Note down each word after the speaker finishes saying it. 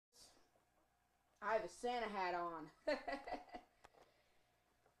I have a Santa hat on.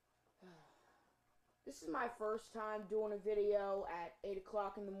 This is my first time doing a video at 8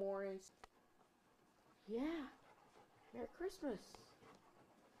 o'clock in the morning. Yeah, Merry Christmas.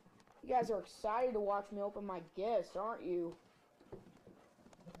 You guys are excited to watch me open my gifts, aren't you?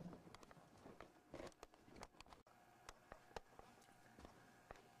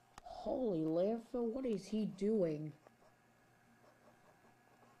 Holy landfill, what is he doing?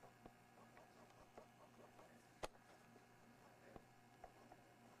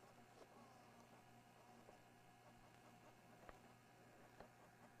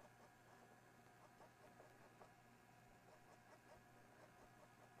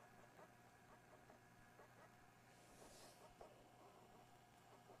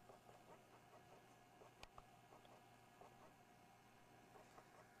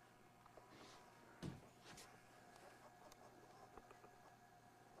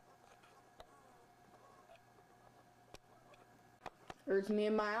 There's me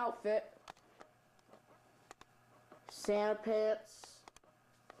in my outfit. Santa pants,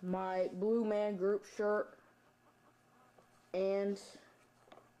 my Blue Man Group shirt, and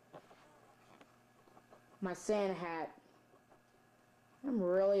my Santa hat. I'm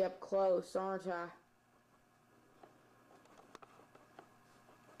really up close, aren't I?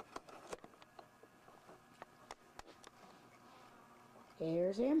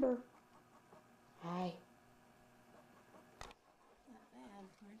 Here's Amber. Hi. Not bad.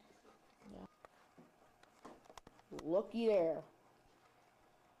 Yeah. Looky there.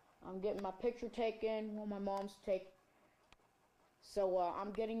 I'm getting my picture taken while my mom's So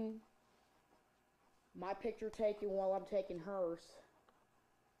I'm getting my picture taken while I'm taking hers.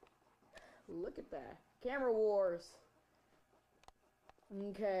 Look at that. Camera wars.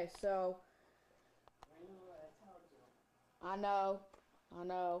 Okay, so I know.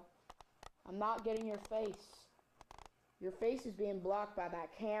 I'm not getting your face. Your face is being blocked by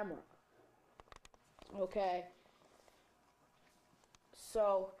that camera. Okay.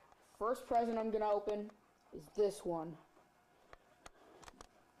 So, first present I'm gonna open is this one.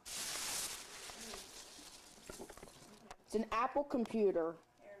 It's an Apple computer.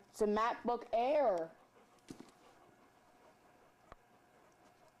 It's a MacBook Air.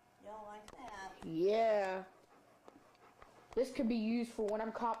 Y'all like that? Yeah. This could be used for when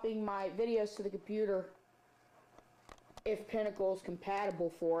I'm copying my videos to the computer, if Pinnacle is compatible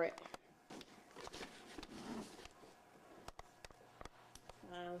for it.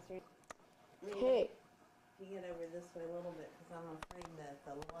 Hey. You get over this way a little bit because I'm afraid that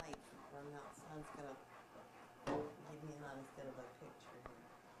the light from outside's going to give me not as good of a picture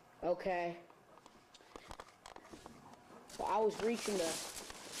here. Okay. So I was reaching to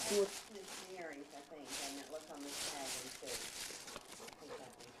see what... Miss Mary's, I think, and it look on the tag and too. I think that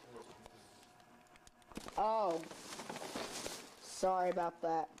was Miss Mary's. Oh. Sorry about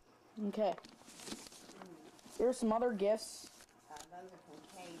that. Okay. Here's some other gifts. Those are from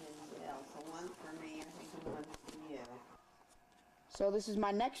Kate and Bill, so one for me, I think, and one for you. So this is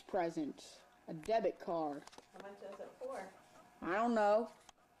my next present. A debit card. How much is it for? I don't know.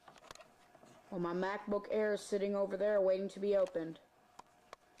 Well, my MacBook Air is sitting over there waiting to be opened.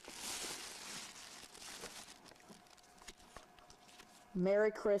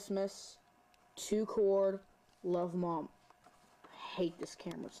 Merry Christmas. 2-cord. Love, Mom. I hate this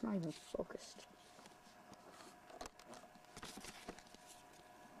camera. It's not even focused.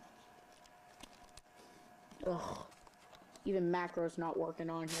 Ugh. Even macro's not working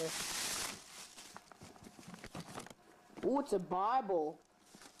on here. Ooh, it's a Bible.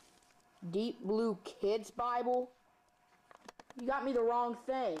 Deep Blue Kids Bible. You got me the wrong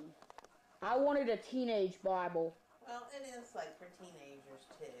thing. I wanted a teenage Bible. Well, it is like for teenagers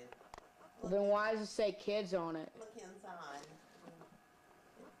too. Well, then why does it say kids on it? Look inside.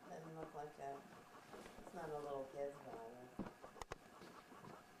 It doesn't look like a... It's not a little kid's Bible.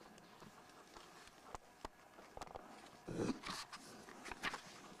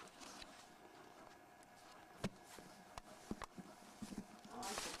 I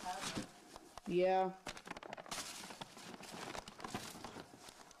like the cover. Yeah.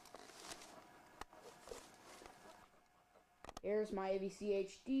 Here's my AVC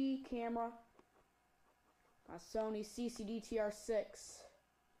HD camera. My Sony CCD-TR6.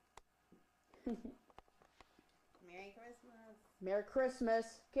 Merry Christmas. Merry Christmas.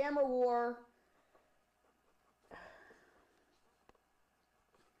 Camera war.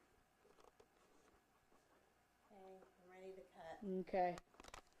 Okay, I'm ready to cut. Okay.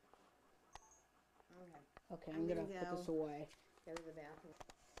 Okay. Okay, I'm gonna put this away. Go to the bathroom.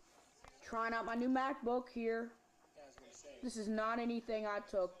 Trying out my new MacBook here. This is not anything I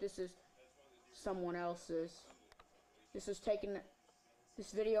took. This is someone else's.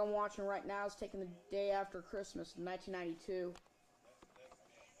 This video I'm watching right now is taken the day after Christmas, 1992.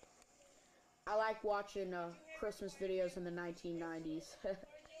 I like watching Christmas videos in the 1990s.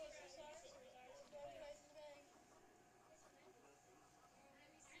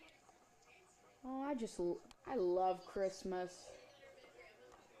 Oh, I love Christmas.